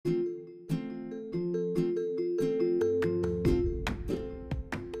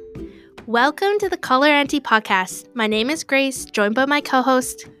Welcome to the Color Auntie podcast. My name is Grace, joined by my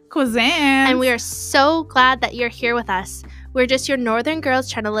co-host, Kuzan. And we are so glad that you're here with us. We're just your northern girls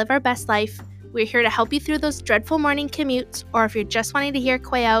trying to live our best life. We're here to help you through those dreadful morning commutes, or if you're just wanting to hear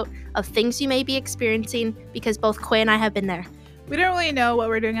Quay out of things you may be experiencing, because both Quay and I have been there. We don't really know what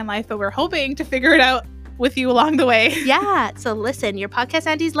we're doing in life, but we're hoping to figure it out with you along the way. Yeah, so listen, your podcast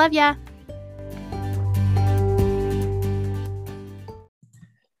aunties love ya.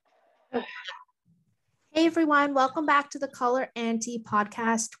 Hey everyone, welcome back to the Color Auntie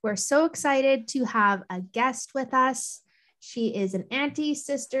podcast. We're so excited to have a guest with us. She is an auntie,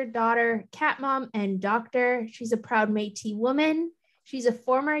 sister, daughter, cat mom, and doctor. She's a proud Métis woman. She's a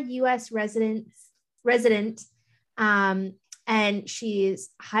former U.S. resident, and she's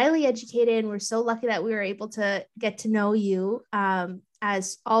highly educated. And we're so lucky that we were able to get to know you.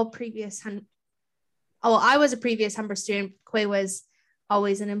 As all previous, I was a previous Humber student. Quay was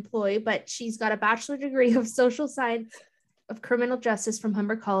always an employee, but she's got a bachelor degree of social science of criminal justice from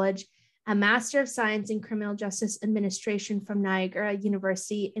Humber College, a master of science in criminal justice administration from Niagara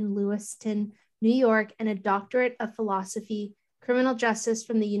University in Lewiston, New York, and a doctorate of philosophy, criminal justice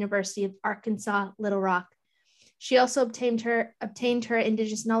from the University of Arkansas, Little Rock. She also obtained her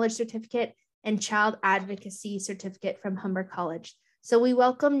Indigenous Knowledge Certificate and Child Advocacy Certificate from Humber College. So we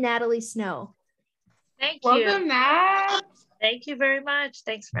welcome Natalie Snow. Thank you. Welcome, Nat. Thank you very much.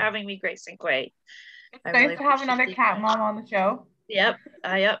 Thanks for having me, Grace and Quay. It's nice to have another cat mom on the show. Yep.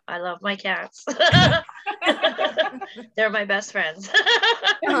 I love my cats. They're my best friends.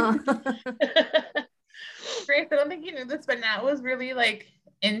 Grace, I don't think you knew this, but Nat was really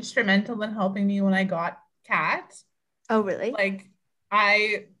instrumental in helping me when I got cats. Oh, really?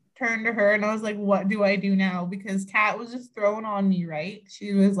 I turned to her and I was like, what do I do now? Because Kat was just thrown on me, right?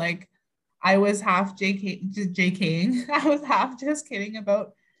 She was like, I was half JKing. I was half just kidding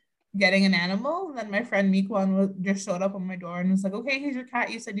about getting an animal. And then my friend Meekwan just showed up on my door and was like, okay, here's your cat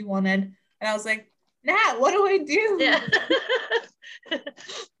you said you wanted. And I was like, Nat, what do I do? Yeah.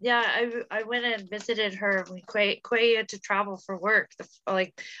 Yeah, I went and visited her when Quay had to travel for work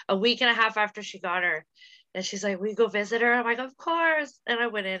a week and a half after she got her. And she's like, we go visit her? I'm like, of course. And I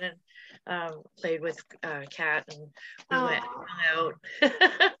went in and played with Kat and we went hung out.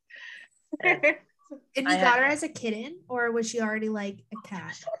 And you got her as a kitten, or was she already a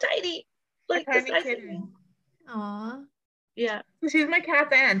cat? So tiny, a tiny kitten. Aw. Yeah. She's my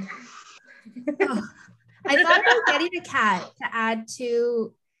cat's aunt. Oh, I thought about getting a cat to add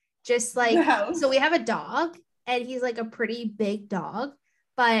to just so we have a dog and he's a pretty big dog,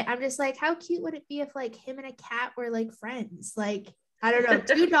 but I'm just how cute would it be if him and a cat were friends? I don't know,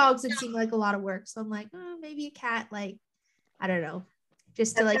 2 dogs would seem like a lot of work. So I'm oh, maybe a cat, I don't know,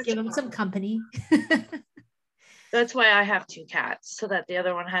 just to give him some company. That's why I have 2 cats, so that the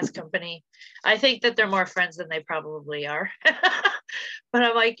other one has company. I think that they're more friends than they probably are. But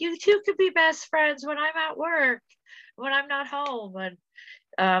I'm you 2 could be best friends when I'm at work, when I'm not home.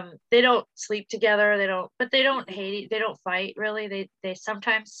 And they don't sleep together. They don't hate. They don't fight really. They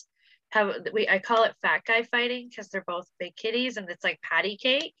sometimes have. I call it fat guy fighting because they're both big kitties, and it's like patty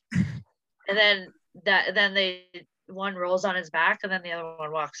cake. And then one rolls on his back, and then the other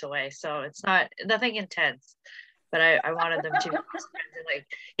one walks away. So it's nothing intense. But I wanted them to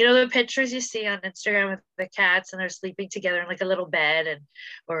be the pictures you see on Instagram with the cats and they're sleeping together in a little bed, and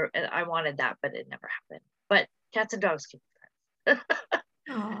I wanted that, but it never happened. But cats and dogs can be friends.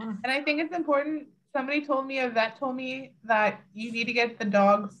 And I think it's important. A vet told me that you need to get the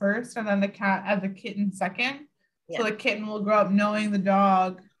dog first and then the cat as a kitten second. Yeah. So the kitten will grow up knowing the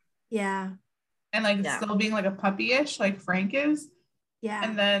dog. Yeah. And still being a puppy-ish like Frank is. Yeah.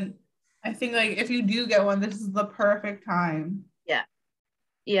 And then I think if you do get one, this is the perfect time.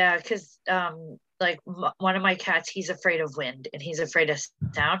 Yeah, because one of my cats, he's afraid of wind and he's afraid of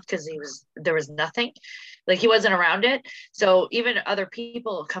sound because there was nothing, he wasn't around it. So even other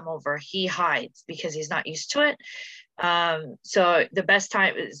people come over, he hides because he's not used to it. So the best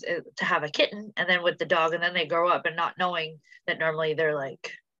time is to have a kitten, and then with the dog, and then they grow up and not knowing that normally they're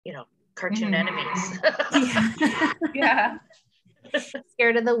cartoon enemies. Yeah.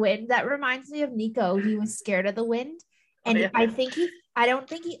 Scared of the wind. That reminds me of Nico. He was scared of the wind, and yeah. I don't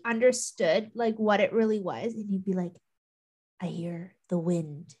think he understood what it really was, and he'd be I hear the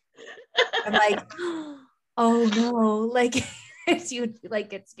wind. I'm oh no, you would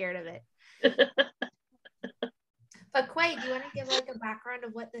get scared of it. But Quay, do you want to give a background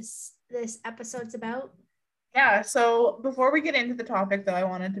of what this episode's about? Yeah, so before we get into the topic, though, I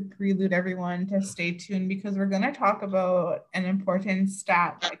wanted to prelude everyone to stay tuned because we're going to talk about an important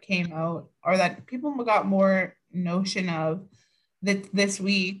stat that came out, or that people got more notion of this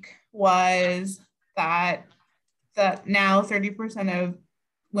week, was that now 30% of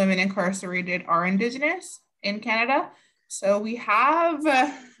women incarcerated are Indigenous in Canada. So we have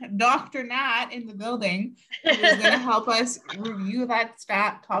Dr. Nat in the building who's going to help us review that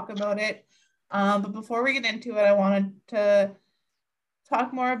stat, talk about it. But before we get into it, I wanted to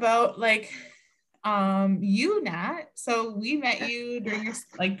talk more about like you, Nat. So we met you during your,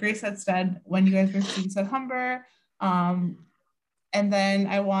 like Grace had said, when you guys were students at Humber. And then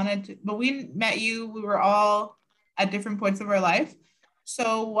but we met you, we were all at different points of our life.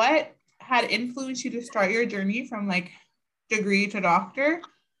 So what had influenced you to start your journey from like degree to doctor,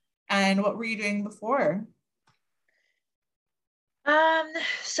 and what were you doing before?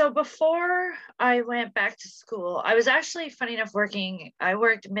 So before I went back to school, I was actually, funny enough, I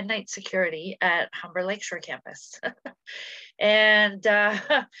worked midnight security at Humber Lakeshore campus. And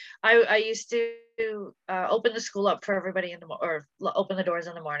I used to open the school up for everybody or open the doors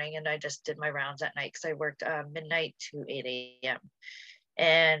in the morning, and I just did my rounds at night because I worked midnight to 8 a.m.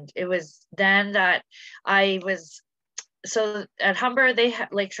 And it was then that so at Humber,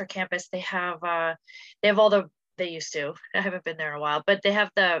 Lakeshore campus, they have all they used to, I haven't been there in a while, but they have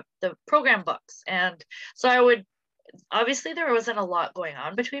the program books. And so obviously there wasn't a lot going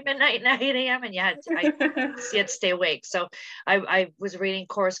on between midnight and 8 a.m. and you had to stay awake. So I was reading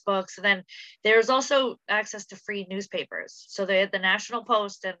course books. And then there's also access to free newspapers. So they had the National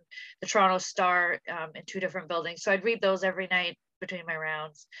Post and the Toronto Star in 2 different buildings. So I'd read those every night between my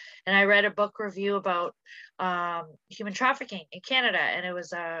rounds. And I read a book review about human trafficking in Canada. And it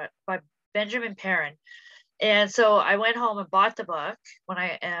was by Benjamin Perrin. And so I went home and bought the book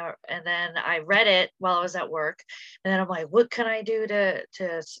and then I read it while I was at work. And then I'm like, what can I do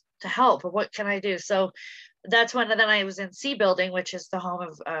to help, or what can I do? So that's when, and then I was in C Building, which is the home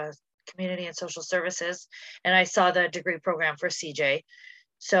of Community and Social Services. And I saw the degree program for CJ.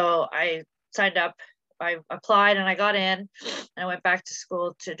 So I signed up, I applied, and I got in, and I went back to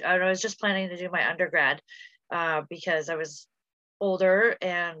school I was just planning to do my undergrad because I was older,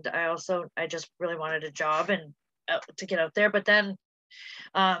 and I just really wanted a job and to get out there. But then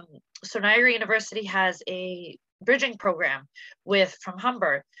so Niagara University has a bridging program from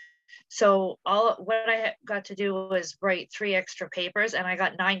Humber. So what I got to do was write 3 extra papers, and I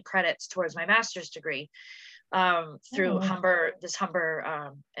got 9 credits towards my master's degree through Humber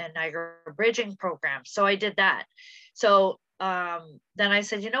and Niagara bridging program. So I did that. So then I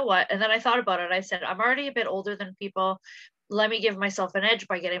said, you know what? And then I thought about it. I said, I'm already a bit older than people. Let me give myself an edge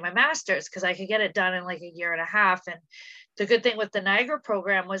by getting my master's, because I could get it done in like a year and a half. And the good thing with the Niagara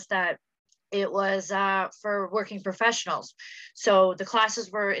program was that it was for working professionals. So the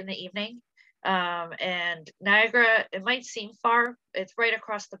classes were in the evening. And Niagara, it might seem far. It's right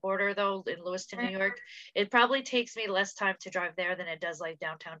across the border though, in Lewiston, New York. It probably takes me less time to drive there than it does like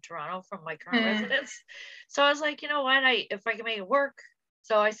downtown Toronto from my current residence. So I was like, you know what, if I can make it work.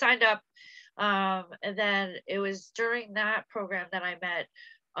 So I signed up. And then it was during that program that I met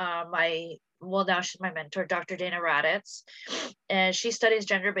now she's my mentor, Dr. Dana Raditz, and she studies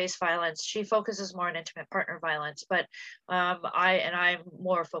gender-based violence. She focuses more on intimate partner violence, but I'm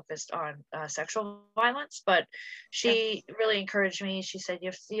more focused on sexual violence. But she really encouraged me. She said,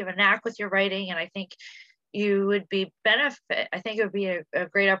 you have a knack with your writing, and I think you would be I think it would be a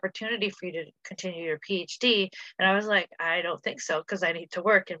great opportunity for you to continue your PhD. And I was like, I don't think so, because I need to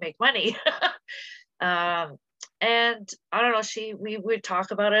work and make money. And I don't know, we would talk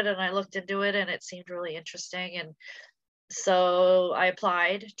about it, and I looked into it, and it seemed really interesting. And so I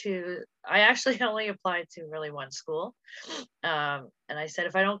actually only applied to really one school. And I said,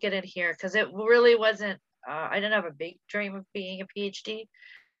 if I don't get in here, because it really wasn't, I didn't have a big dream of being a PhD,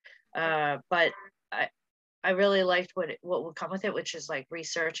 but I really liked what would come with it, which is like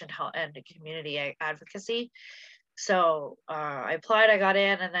research and community advocacy. So I applied, I got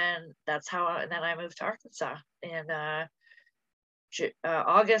in, and then then I moved to Arkansas in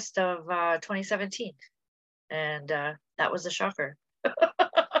August of 2017. And that was a shocker.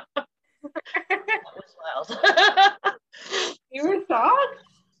 That was wild. You were shocked?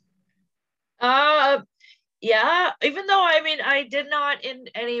 Yeah, even though I did not in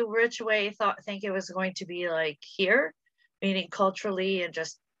any rich way think it was going to be like here, meaning culturally and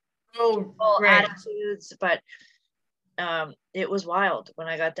just attitudes, but it was wild when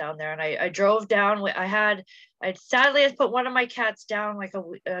I got down there. And I drove down. I sadly had put one of my cats down like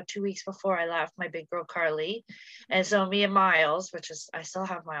 2 weeks before I left, my big girl Carly. And so me and Miles, I still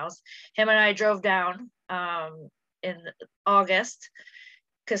have Miles, him and I drove down in August,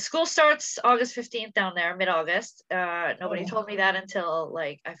 because school starts August 15th down there, mid-August. Nobody told me that until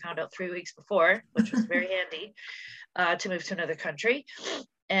I found out 3 weeks before, which was very handy to move to another country.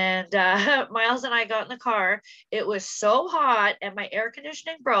 And Miles and I got in the car. It was so hot and my air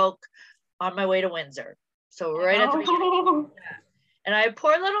conditioning broke on my way to Windsor. So right at the beginning. Yeah. And I had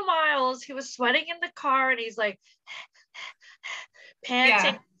poor little Miles, he was sweating in the car and he's like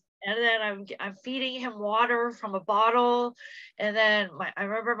panting. And then I'm feeding him water from a bottle. And then I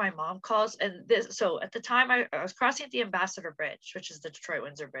remember my mom calls, and so at the time I was crossing at the Ambassador Bridge, which is the Detroit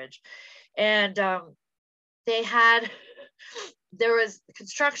Windsor Bridge. And there was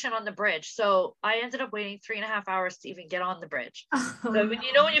construction on the bridge. So I ended up waiting 3.5 hours to even get on the bridge. So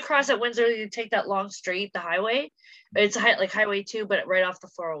when you cross at Windsor, you take that long street, the highway. It's like Highway 2, but right off the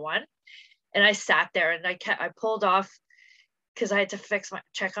 401. And I sat there and I pulled off because I had to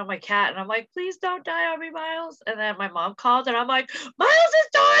check on my cat. And I'm like, please don't die on me, Miles. And then my mom called and I'm like, Miles is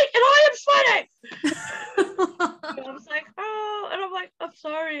dying and I am sweating. And I was like, oh, and I'm like, I'm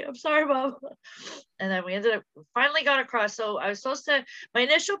sorry, Mom. And then we finally got across. So my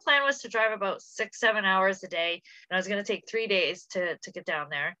initial plan was to drive about 6-7 hours a day. And I was going to take 3 days to get down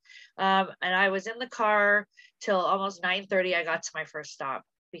there. And I was in the car till almost 9:30. I got to my first stop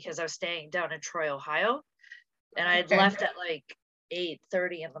because I was staying down in Troy, Ohio. And I had left at like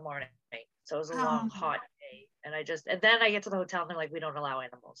 8:30 in the morning. So it was a long, hot day. And then I get to the hotel and they're like, we don't allow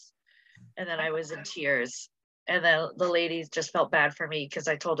animals. And then I was in tears. And then the ladies just felt bad for me because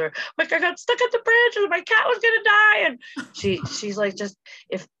I told her, like, I got stuck at the bridge and my cat was gonna die. And she's like, just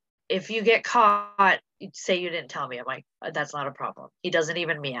if you get caught, say you didn't tell me. I'm like, that's not a problem. He doesn't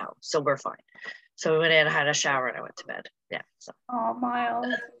even meow, so we're fine. So we went in, had a shower, and I went to bed. Yeah. So. Oh, Miles,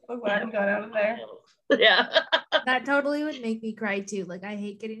 so glad you got out of there. Yeah. That totally would make me cry too. Like, I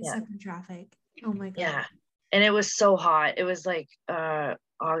hate getting stuck in traffic. Oh my God. Yeah. And it was so hot. It was like I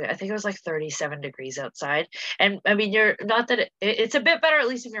think it was like 37 degrees outside. And I mean, you're not that it's a bit better, at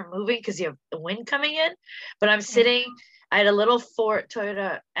least if you're moving because you have the wind coming in. But I'm sitting, I had a little Ford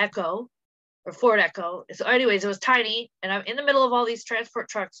Echo. So anyways, it was tiny. And I'm in the middle of all these transport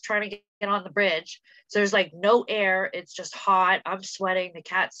trucks trying to get on the bridge. So there's like no air. It's just hot. I'm sweating. The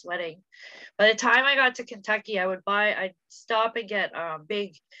cat's sweating. By the time I got to Kentucky, I'd stop and get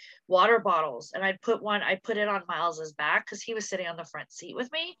big water bottles, and I'd put it on Miles's back because he was sitting on the front seat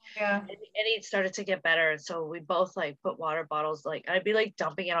with me. Yeah. And he started to get better. And so we both like put water bottles, like I'd be like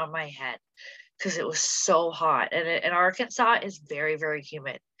dumping it on my head because it was so hot. And Arkansas is very, very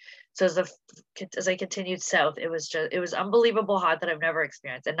humid. So as I continued south, it was unbelievable hot that I've never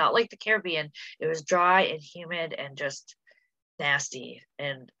experienced. And not like the Caribbean. It was dry and humid and just nasty.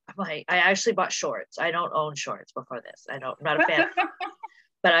 And I'm like, I actually bought shorts. I don't own shorts before this. I'm not a fan.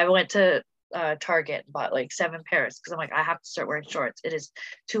 But I went to Target and bought like 7 pairs because I'm like, I have to start wearing shorts. It is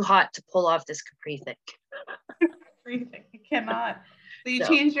too hot to pull off this capri thing. You cannot. So you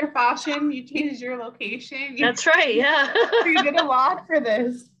changed your fashion, you changed your location. That's right, yeah. You did a lot for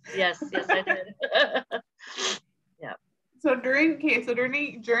this. Yes, I did. Yeah. So during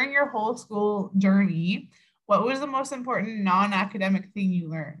your whole school journey, what was the most important non-academic thing you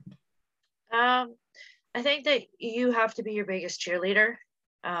learned? I think that you have to be your biggest cheerleader.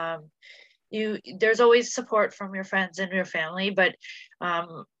 There's always support from your friends and your family, but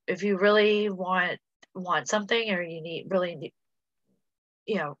if you really want something, or you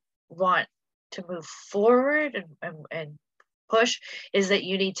want to move forward and push, is that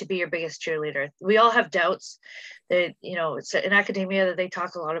you need to be your biggest cheerleader. We all have doubts. That it's in academia that they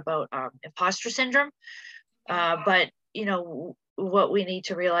talk a lot about imposter syndrome, but what we need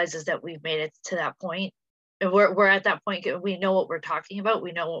to realize is that we've made it to that point. And we're at that point. We know what we're talking about.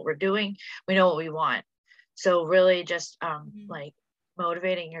 We know what we're doing. We know what we want. So really just like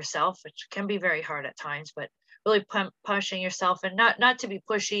motivating yourself, which can be very hard at times, but really pushing yourself, and not to be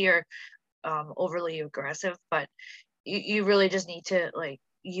pushy or overly aggressive, but you really just need to, like,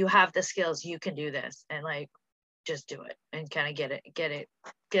 you have the skills, you can do this, and like just do it and kind of get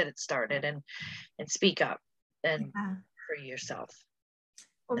it started and speak up and for yourself.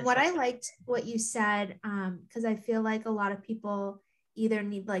 And what I liked what you said, because I feel like a lot of people either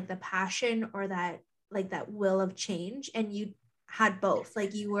need like the passion or that will of change, and you had both.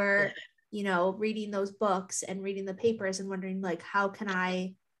 Like you were, reading those books and reading the papers and wondering like, how can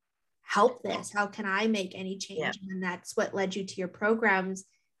I help this? How can I make any change? Yeah. And then that's what led you to your programs,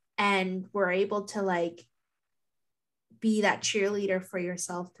 and were able to like be that cheerleader for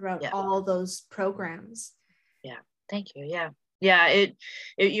yourself throughout all those programs. Yeah. Thank you. Yeah.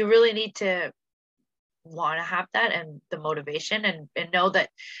 You really need to want to have that and the motivation and know that,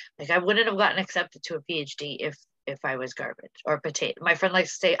 like, I wouldn't have gotten accepted to a PhD if I was garbage or potato. My friend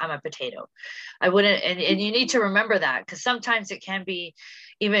likes to say I'm a potato. I wouldn't, and you need to remember that, because sometimes it can be,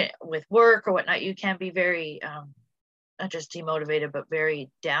 even with work or whatnot, you can be very just demotivated, but very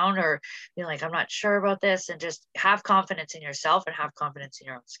down, or you're like, I'm not sure about this, and just have confidence in yourself and have confidence in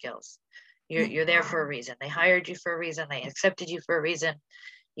your own skills. You're there for a reason. They hired you for a reason. They accepted you for a reason.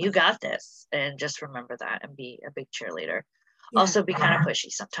 You got this. And just remember that and be a big cheerleader. Yeah. Also be kind of pushy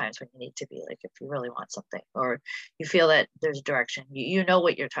sometimes when you need to be, like if you really want something or you feel that there's a direction, you know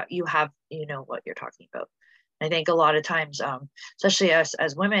what you're talking about. I think a lot of times, especially us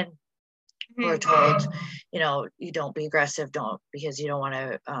as women, we're told, you don't be aggressive, because you don't want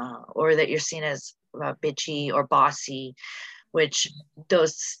to, or that you're seen as bitchy or bossy, which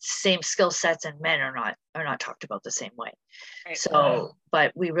those same skill sets and men are not talked about the same way. Right. So,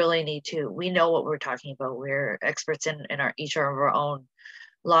 but we really need to, we know what we're talking about. We're experts in each of our own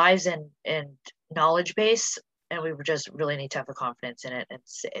lives and knowledge base. And we just really need to have the confidence in it and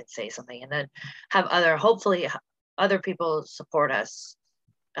say something, and then have hopefully other people support us.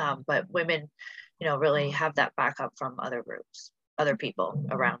 But women, really have that backup from other groups, other people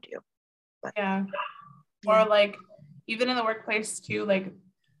around you. But, yeah. Or like, even in the workplace too, like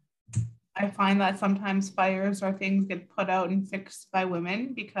I find that sometimes fires or things get put out and fixed by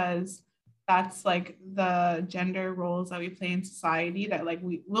women, because that's like the gender roles that we play in society, that like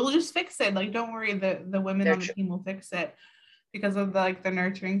we'll just fix it. Like, don't worry, the women on the team will fix it, because of the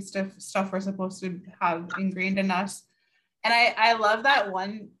nurturing stuff we're supposed to have ingrained in us. And I love that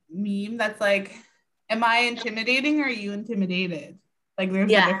one meme that's like, am I intimidating or are you intimidated? Like,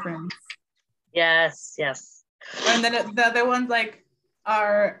 there's a difference. Yes. And then the other one's like,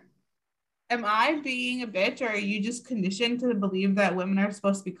 am I being a bitch, or are you just conditioned to believe that women are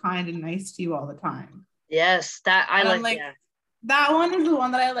supposed to be kind and nice to you all the time? Yes, that I'm like, that one is the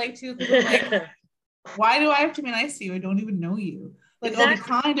one that I like too, because I'm like, why do I have to be nice to you? I don't even know you. Like, exactly.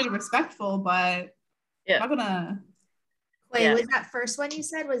 I'll be kind and respectful, but I'm not gonna. Wait, was that first one you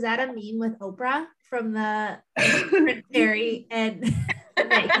said, was that a meme with Oprah from the Terry and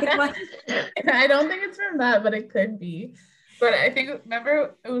I don't think it's from that, but it could be. But I think,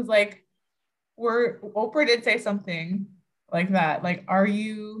 remember, it was like, Oprah did say something like that. Like, are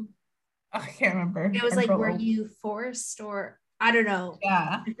you, I can't remember. It was like, were you forced, or I don't know.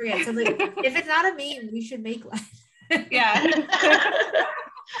 Yeah. I forget. So like, if it's not a meme, we should make one. Yeah.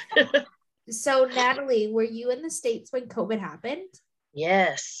 So Natalie, were you in the States when COVID happened?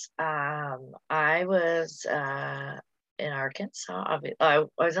 Yes. I was in Arkansas. I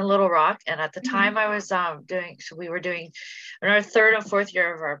was in Little Rock, and at the time I was we were doing in our third and fourth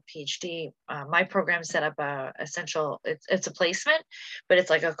year of our PhD. My program set up it's a placement, but it's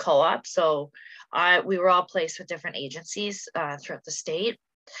like a co-op. So we were all placed with different agencies throughout the state.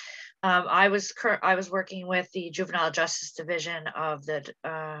 I was working with the Juvenile Justice Division of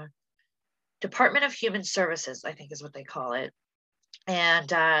the Department of Human Services, I think is what they call it.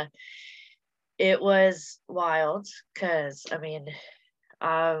 And it was wild, because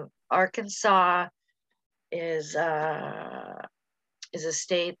Arkansas is a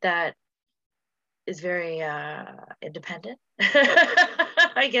state that is very independent,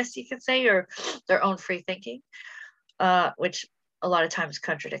 I guess you could say, or their own free thinking, which a lot of times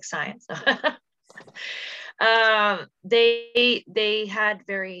contradicts science. They had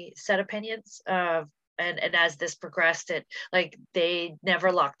very set opinions of, and as this progressed, they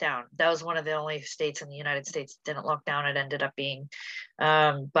never locked down. That was one of the only states in the United States that didn't lock down. It ended up being,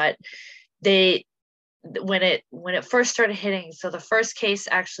 but when it first started hitting, so the first case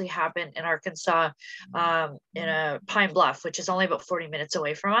actually happened in Arkansas, in a Pine Bluff, which is only about 40 minutes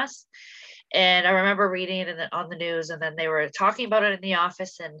away from us. And I remember reading it on the news, and then they were talking about it in the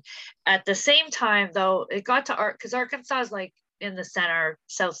office. And at the same time, though, it got to because Arkansas is like in the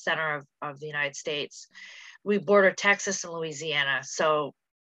south center of the United States. We border Texas and Louisiana. So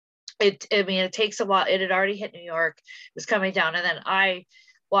it takes a while. It had already hit New York. It was coming down. And then I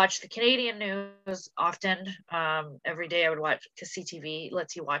watched the Canadian news often. Every day I would watch, because CTV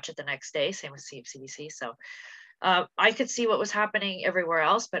lets you watch it the next day, same with CBC. So I could see what was happening everywhere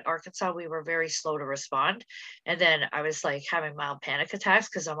else, but Arkansas, we were very slow to respond. And then I was like having mild panic attacks,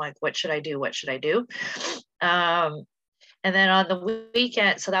 because I'm like, what should I do? What should I do? And then on the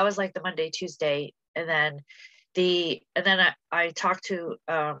weekend, so that was like the Monday, Tuesday. And then I talked to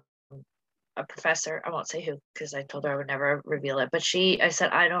a professor. I won't say who, because I told her I would never reveal it. But I said,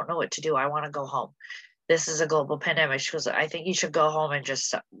 I don't know what to do. I want to go home. This is a global pandemic. She goes, I think you should go home and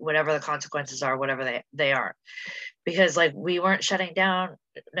just, whatever the consequences are, whatever they are, because like we weren't shutting down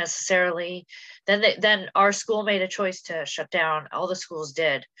necessarily. Then our school made a choice to shut down. All the schools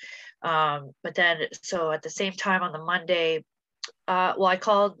did. But then, so at the same time on the Monday, I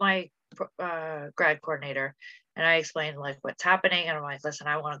called my grad coordinator, and I explained like what's happening. And I'm like, listen,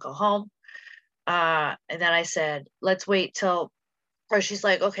 I want to go home. And then I said, let's wait till, or she's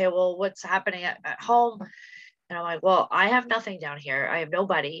like, okay, well, what's happening at home? And I'm like, well, I have nothing down here. I have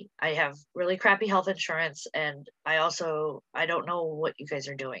nobody. I have really crappy health insurance. And I don't know what you guys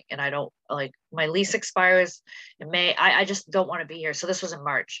are doing. And I don't, like, my lease expires in May. I just don't want to be here. So this was in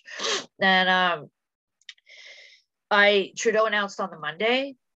March. Then Trudeau announced on the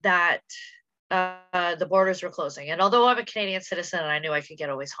Monday that the borders were closing. And although I'm a Canadian citizen and I knew I could get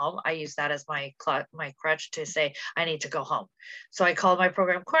always home, I used that as my crutch to say, I need to go home. So I called my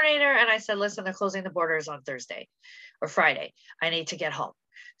program coordinator and I said, listen, they're closing the borders on Thursday or Friday. I need to get home.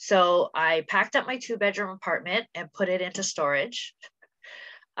 So I packed up my 2-bedroom apartment and put it into storage.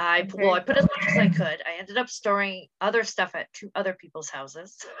 I put as much as I could. I ended up storing other stuff at 2 other people's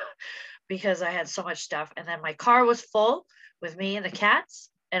houses because I had so much stuff. And then my car was full with me and the cats.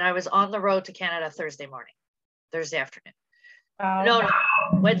 And I was on the road to Canada Thursday afternoon. No,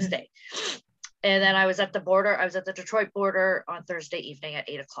 Wednesday. And then I was at the border. I was at the Detroit border on Thursday evening at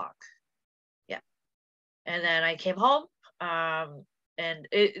 8:00. Yeah. And then I came home. And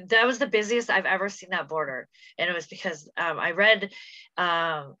that was the busiest I've ever seen that border. And it was because I read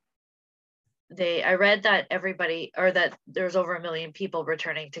that everybody, or that there's over 1 million people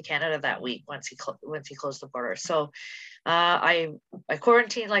returning to Canada that week once he closed the border. So I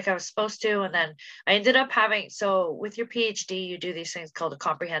quarantined like I was supposed to, and then I ended up having, so with your PhD, you do these things called a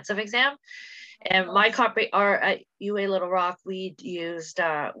comprehensive exam. And my at UA Little Rock, we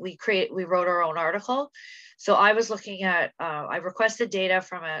wrote our own article. So I was looking at, I requested data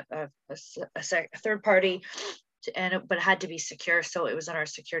from a third party, but it had to be secure. So it was in our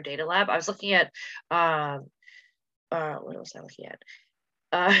secure data lab. I was looking at, what was I looking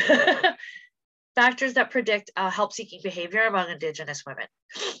at? Factors that predict help-seeking behavior among Indigenous women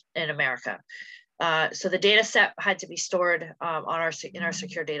in America. So the data set had to be stored in our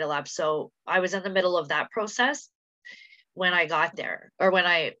secure data lab. So I was in the middle of that process when I got there, or when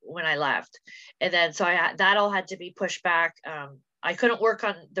I left. And then so that all had to be pushed back. I couldn't work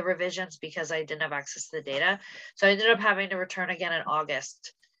on the revisions because I didn't have access to the data. So I ended up having to return again in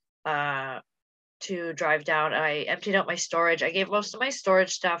August to drive down. I emptied out my storage. I gave most of my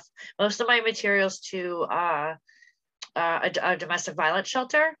storage stuff, most of my materials to a domestic violence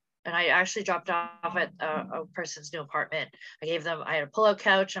shelter. And I actually dropped off at a person's new apartment. I had a pull-out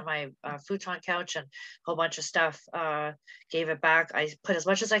couch and my futon couch and a whole bunch of stuff. Gave it back. I put as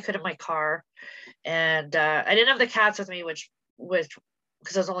much as I could in my car. And I didn't have the cats with me, which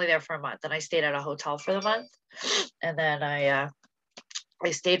because I was only there for a month. And I stayed at a hotel for the month. And then I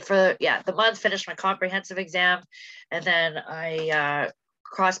stayed for the month, finished my comprehensive exam, and then I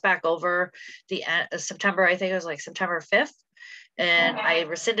crossed back over the September, I think it was like September 5th, and I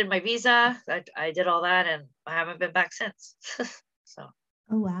rescinded my visa. I did all that, and I haven't been back since. So.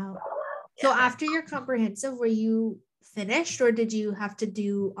 Oh, wow. Yeah. So after your comprehensive, were you finished, or did you have to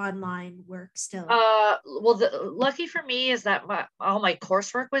do online work still? Well, lucky for me is that all my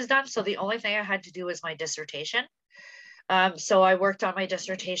coursework was done. So the only thing I had to do was my dissertation. So I worked on my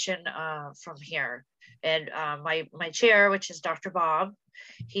dissertation from here, and my chair, which is Dr. Bob,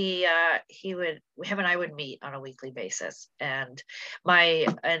 him and I would meet on a weekly basis. And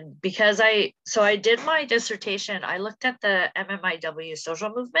because I did my dissertation, I looked at the MMIW social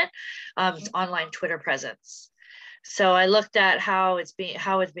movement, online Twitter presence. So I looked at how it's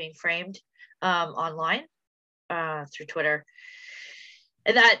being framed online through Twitter.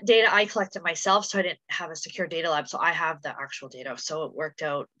 And that data I collected myself, so I didn't have a secure data lab. So I have the actual data. So it worked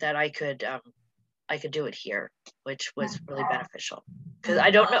out that I could do it here, which was really beneficial. Because I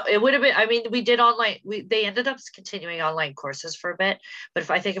don't know, it would have been, I mean, we did online, they ended up continuing online courses for a bit. But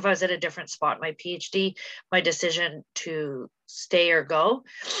if I was at a different spot in my PhD, my decision to stay or go.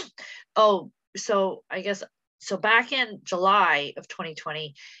 Oh, so I guess, so back in July of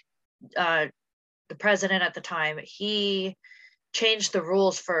 2020, the president at the time, he changed the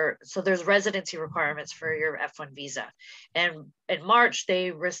rules so there's residency requirements for your F1 visa. And in March,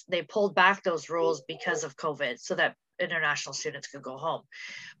 they pulled back those rules because of COVID so that international students could go home.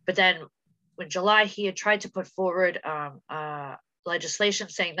 But then in July, he had tried to put forward legislation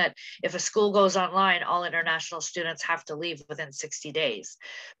saying that if a school goes online, all international students have to leave within 60 days,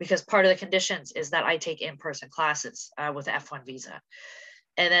 because part of the conditions is that I take in-person classes with the F1 visa.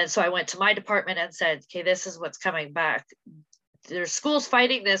 And then, so I went to my department and said, okay, this is what's coming back. There's schools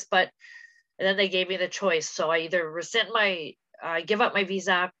fighting this, and then they gave me the choice. So I either give up my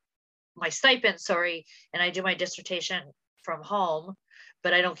visa, my stipend, and I do my dissertation from home,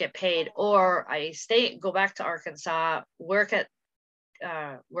 but I don't get paid, or I go back to Arkansas, work at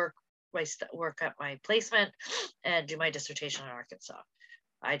my placement and do my dissertation in Arkansas.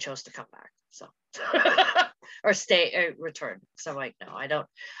 I chose to come back. So, or stay or return. So I'm like, no, I don't.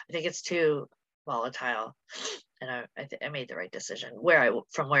 I think it's too volatile, and I made the right decision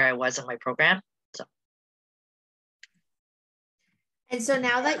from where I was in my program. So. And so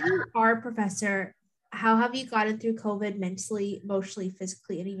now that you are a professor, how have you gotten through COVID mentally, emotionally,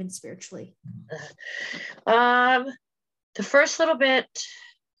 physically, and even spiritually? The first little bit,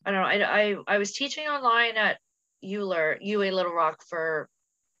 I don't know. I was teaching online at ULA Little Rock for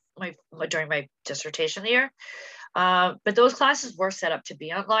during my dissertation year, but those classes were set up to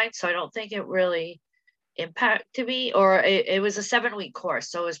be online, so I don't think it really impacted me. Or it was a 7-week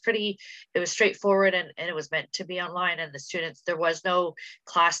course, so it was straightforward, and it was meant to be online, and the students, there was no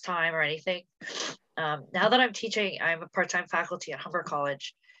class time or anything. Now that I'm teaching, I'm a part-time faculty at Humber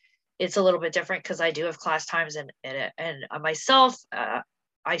College. It's a little bit different because I do have class times, and myself,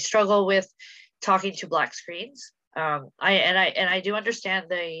 I struggle with talking to black screens. I do understand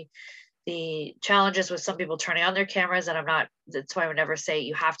the challenges with some people turning on their cameras, and that's why I would never say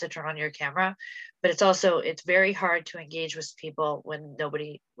you have to turn on your camera, but it's very hard to engage with people when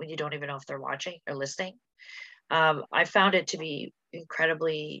you don't even know if they're watching or listening. I found it to be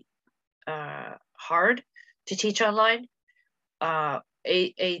incredibly hard to teach online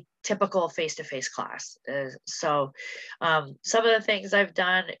a typical face-to-face class. So some of the things I've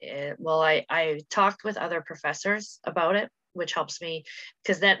done, I talked with other professors about it, which helps me,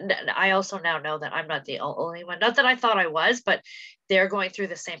 because then I also now know that I'm not the only one. Not that I thought I was, but they're going through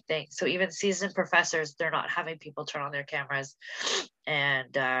the same thing. So even seasoned professors, they're not having people turn on their cameras,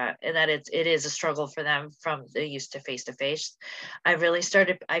 and that it is a struggle for them from the used to face-to-face. I've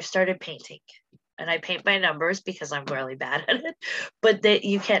started painting, and I paint by numbers because I'm really bad at it, but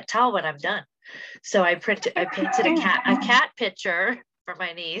you can't tell when I'm done. So I painted a cat picture for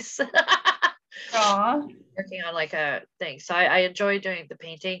my niece. Aww. Working on like a thing. So I enjoy doing the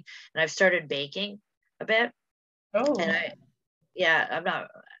painting, and I've started baking a bit. Oh. And I'm not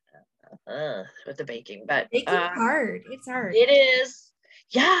with the baking, but Baking's hard. It's hard. It is.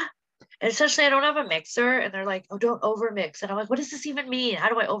 Yeah. And especially I don't have a mixer, and they're like, oh, don't overmix. And I'm like, what does this even mean? How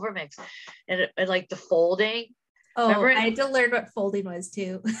do I overmix? And like the folding. Oh, remember, I had to learn what folding was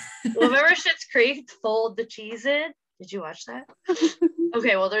too. Remember Schitt's Creek, fold the cheese in? Did you watch that?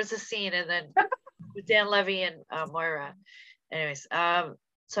 Okay, well, there's a scene, and then with Dan Levy and Moira. Anyways,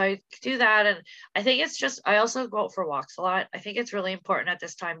 so I do that, and I think it's just, I also go out for walks a lot. I think it's really important at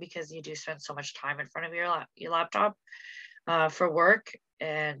this time because you do spend so much time in front of your laptop for work,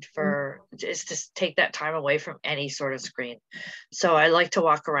 and for just to take that time away from any sort of screen. So I like to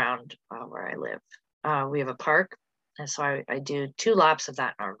walk around where I live. We have a park, and so I do 2 laps of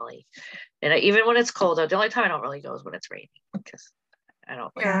that normally. And even when it's cold, the only time I don't really go is when it's raining, because I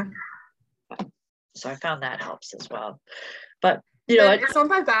don't. Yeah. So I found that helps as well. But it's not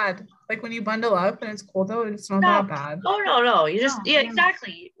that bad. Like when you bundle up and it's cold out, it's not that bad. Oh no. You just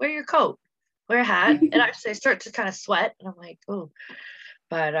exactly. Wear your coat, wear a hat, and actually I start to kind of sweat, and I'm like, oh.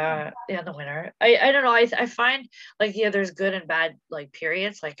 But in the winter, I don't know. I find like there's good and bad like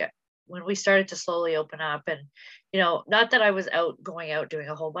periods. Like when we started to slowly open up, and not that I was going out doing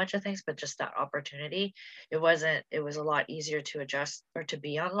a whole bunch of things, but just that opportunity. It was a lot easier to adjust or to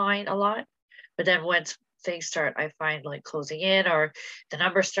be online a lot. But then once things start, I find like closing in, or the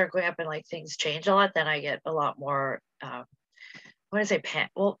numbers start going up, and like things change a lot, then I get a lot more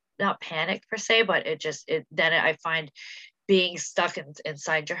not panic per se, but I find being stuck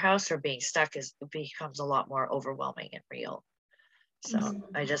inside your house, or being stuck becomes a lot more overwhelming and real. So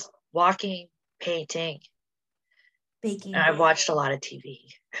I just walking, painting, baking. And I've watched a lot of TV.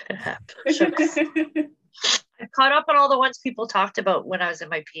 I caught up on all the ones people talked about when I was in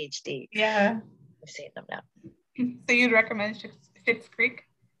my PhD. Yeah. I've seen them now. So you'd recommend Schitt's Creek?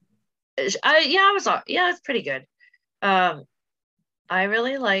 It's pretty good. I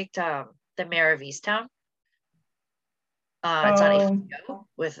really liked The Mayor of Easttown. It's on HBO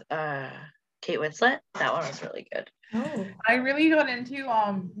with Kate Winslet. That one was really good. Oh, I really got into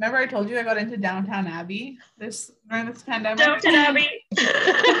remember I told you I got into Downton Abbey during this pandemic. Downton Abbey.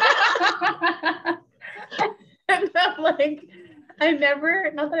 And like I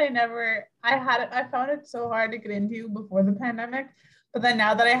found it so hard to get into before the pandemic, but then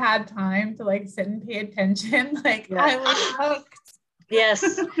now that I had time to like sit and pay attention, I was hooked.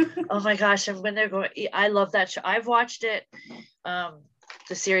 Yes. Oh my gosh. And when they're going, I love that show. I've watched it,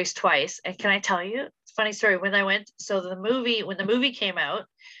 the series twice. And can I tell you, it's a funny story. When the movie came out,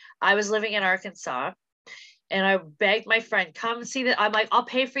 I was living in Arkansas, and I begged my friend, come see that. I'm like, I'll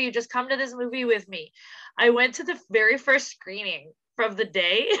pay for you. Just come to this movie with me. I went to the very first screening from the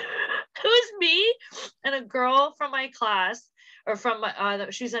day. It was me and a girl from my class. or from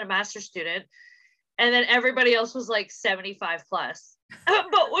she's a master's student, and then everybody else was like 75 plus.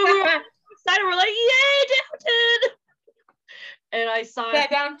 But we were excited. We're like, yay, Downton! And I saw it.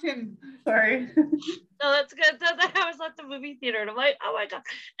 Downton. Sorry. No, that's good. I was at the movie theater and I'm like, oh my God.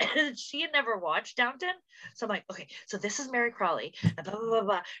 And she had never watched Downton. So I'm like, okay, so this is Mary Crawley. And blah, blah, blah,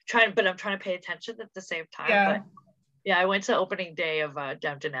 blah. But I'm trying to pay attention at the same time. Yeah. But yeah, I went to opening day of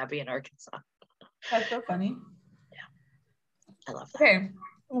Downton Abbey in Arkansas. That's so funny. Yeah. I love that. Okay.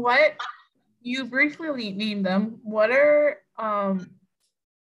 What you briefly named them. What are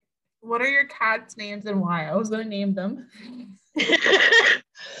your cats' names and why? I was gonna name them.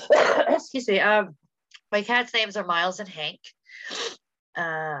 Excuse me. My cats' names are Miles and Hank.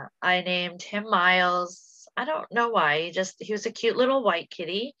 I named him Miles. I don't know why. He was a cute little white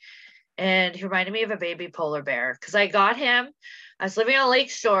kitty, and he reminded me of a baby polar bear because I got him. I was living on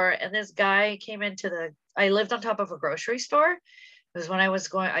Lakeshore, and this guy came I lived on top of a grocery store. It was when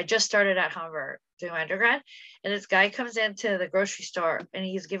I just started at Humber doing my undergrad, and this guy comes into the grocery store and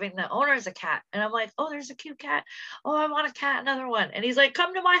he's giving the owners a cat. And I'm like, oh, there's a cute cat. Oh, I want a cat, another one. And he's like,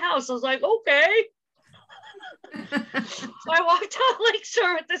 come to my house. I was like, okay. So I walked on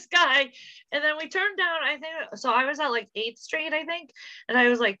Lakeshore with this guy, and then we turned down, I think, so I was at like 8th Street, I think, and I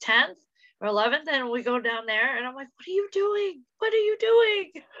was like 10th or 11th, and we go down there, and I'm like, what are you doing? What are you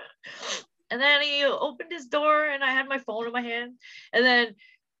doing? And then he opened his door, and I had my phone in my hand, and then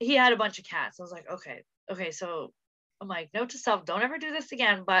he had a bunch of cats. I was like, okay, so I'm like, note to self, don't ever do this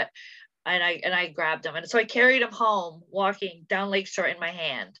again, but and I grabbed him, and so I carried him home, walking down Lakeshore in my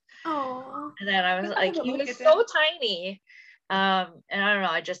hand. Oh. And then I was like, he was so tiny. And I don't know,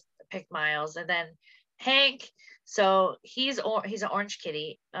 I just picked Miles. And then Hank, so he's an orange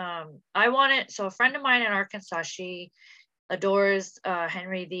kitty. So a friend of mine in Arkansas, she adores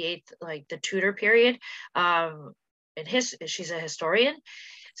Henry VIII, like the Tudor period. She's a historian.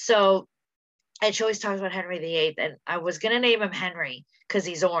 So, and she always talks about Henry VIII, and I was gonna name him Henry because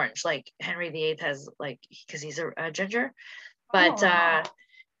he's orange, like Henry VIII has, like, because he's a ginger. But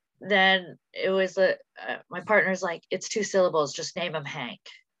then it was my partner's like, it's 2 syllables, just name him Hank,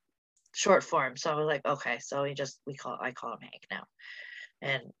 short form. So I was like, okay. So I call him Hank now,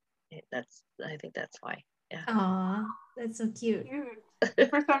 and I think that's why. Yeah. Aw, that's so cute.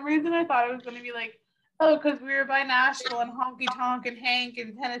 For some reason, I thought it was gonna be like, oh, because we were by Nashville and Honky Tonk and Hank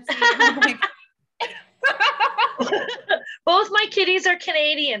in Tennessee. And I'm like, both my kitties are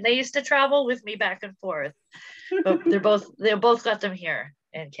Canadian. They used to travel with me back and forth, but they both got them here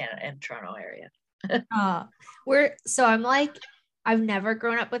in Canada, in Toronto area. I'm like, I've never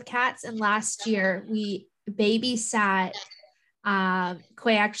grown up with cats, and last year we babysat.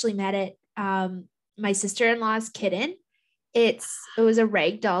 Quay actually met it. My sister-in-law's kitten. It was a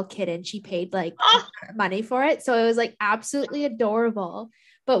ragdoll kitten. She paid like money for it, so it was like absolutely adorable.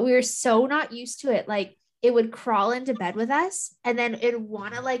 But we were so not used to it. Like, it would crawl into bed with us, and then it would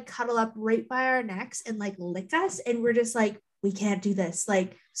want to like cuddle up right by our necks and like lick us, and we're just like, we can't do this.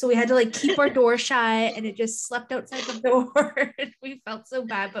 Like, so we had to like keep our door shut, and it just slept outside the door. We felt so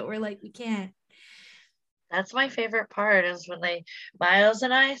bad, but we're like, we can't. That's my favorite part, is when Miles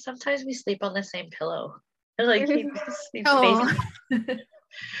and I, sometimes we sleep on the same pillow. And like he sleeps facing.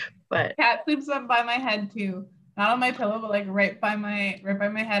 But cat sleeps up by my head too. Not on my pillow, but like right by my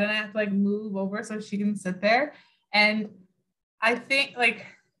head, and I have to like move over so she can sit there. And I think like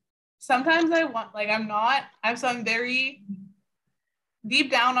sometimes I'm very deep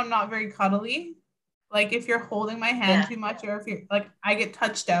down, I'm not very cuddly. Like if you're holding my hand too much, or if you're like, I get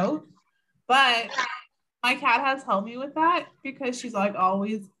touched out. But my cat has helped me with that, because she's like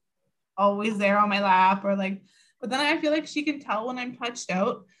always there on my lap, or like, but then I feel like she can tell when I'm touched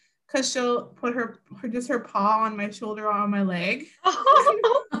out, because she'll put her paw on my shoulder or on my leg.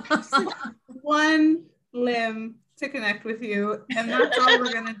 One limb to connect with you, and that's all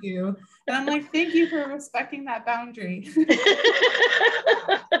we're gonna do. And I'm like, thank you for respecting that boundary.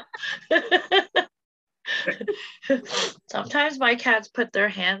 Sometimes my cats put their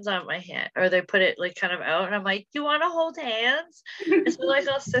hands on my hand, or they put it like kind of out, and I'm like, do you want to hold hands? And so like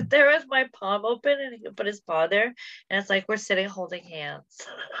I'll sit there with my palm open, and he can put his paw there, and it's like we're sitting holding hands.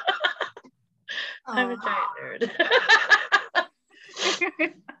 I'm a giant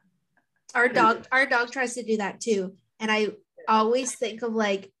nerd. Our dog tries to do that too, and I always think of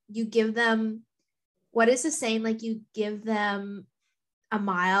like, you give them, what is the saying, like you give them a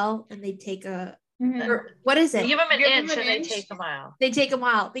mile and they take a, or what is it? You give them an inch and they take a mile. They take a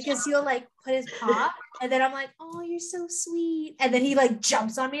mile, because he'll like put his paw, and then I'm like, oh, you're so sweet, and then he like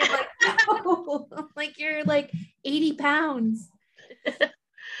jumps on me. I'm like, no. I'm like, you're like 80 pounds.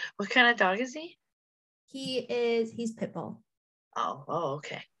 What kind of dog is he? He's Pitbull. Oh,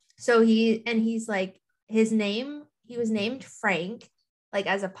 okay. So he's like, he was named Frank, like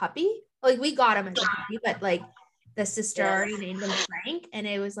as a puppy. Like we got him as a puppy, but like the sister already named him Frank, and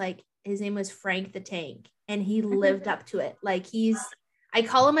it was like his name was Frank the Tank, and he lived up to it. Like I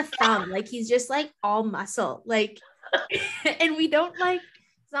call him a thumb. Like he's just like all muscle. Like, and we don't like,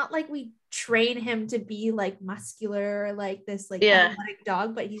 it's not like we train him to be like muscular, like this like athletic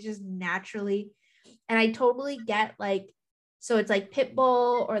dog, but he's just naturally. And I totally get like, so it's like pit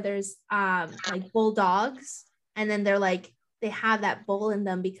bull, or there's like bulldogs, and then they're like, they have that bull in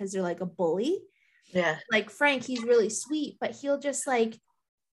them because they're like a bully. Yeah. Like Frank, he's really sweet, but he'll just like,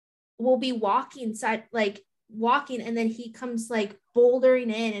 we'll be walking and then he comes like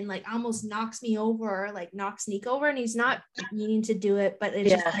bouldering in and like almost knocks me over, or like knocks Nick over, and he's not meaning to do it, but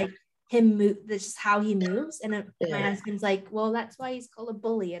it's just like him move. That's just how he moves. And my husband's like, well, that's why he's called a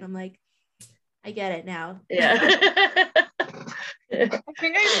bully. And I'm like, I get it now. Yeah. I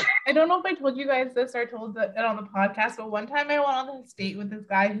think I don't know if I told you guys this or told it on the podcast, but one time I went on this date with this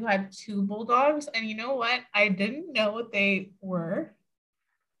guy who had 2 bulldogs, and you know what? I didn't know what they were.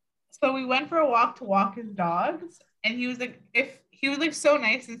 So we went for a walk to walk his dogs, and he was like so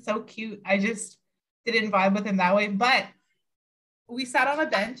nice and so cute. I just didn't vibe with him that way. But we sat on a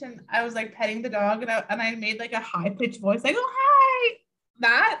bench, and I was like petting the dog, and I made like a high-pitched voice, like, oh, hi,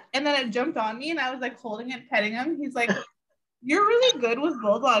 that. And then it jumped on me, and I was like holding it, petting him. He's like, you're really good with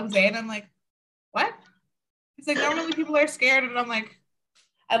bulldogs, eh? And I'm like, what? He's like, normally people are scared. And I'm like,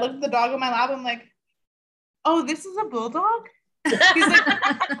 I looked at the dog on my lap. I'm like, oh, this is a bulldog? He's like,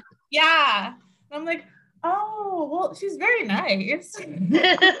 yeah. And I'm like, oh, well, she's very nice.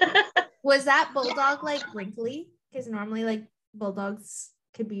 Was that bulldog like wrinkly? Because normally like bulldogs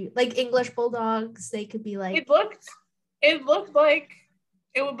could be like English bulldogs. They could be like. It looked like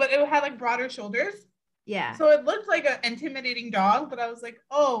it, but it had like broader shoulders. Yeah. So it looked like an intimidating dog, but I was like,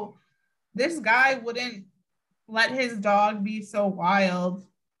 oh, this guy wouldn't let his dog be so wild.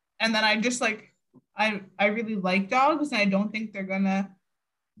 And then I just like, I really like dogs, and I don't think they're gonna,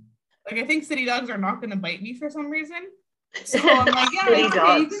 like, I think city dogs are not gonna bite me for some reason. So I'm like,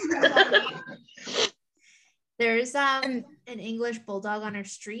 yeah, there's an English bulldog on our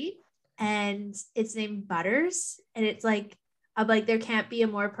street, and it's named Butters, and it's like, I'm like, there can't be a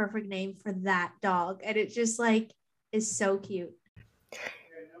more perfect name for that dog. And it just like is so cute.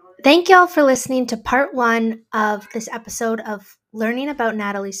 Thank y'all for listening to part 1 of this episode of learning about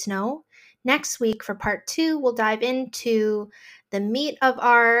Natalie Snow. Next week for part 2, we'll dive into the meat of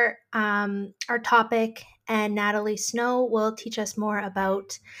our topic, and Natalie Snow will teach us more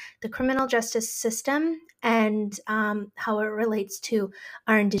about the criminal justice system and how it relates to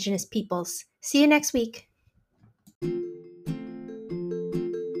our Indigenous peoples. See you next week.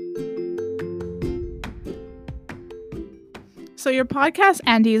 So your podcast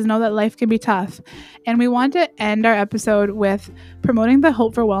Andes know that life can be tough, and we want to end our episode with promoting the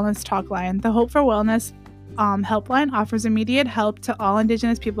Hope for Wellness talk line. The Hope for Wellness helpline offers immediate help to all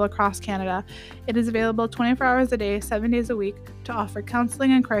Indigenous people across Canada. It is available 24 hours a day, 7 days a week to offer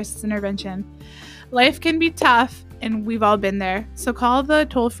counseling and crisis intervention. Life can be tough, and we've all been there. So call the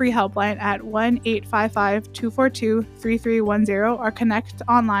toll-free helpline at 1-855-242-3310 or connect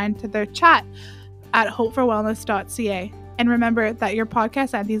online to their chat at hopeforwellness.ca. And remember that your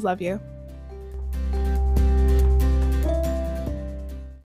podcast aunties love you.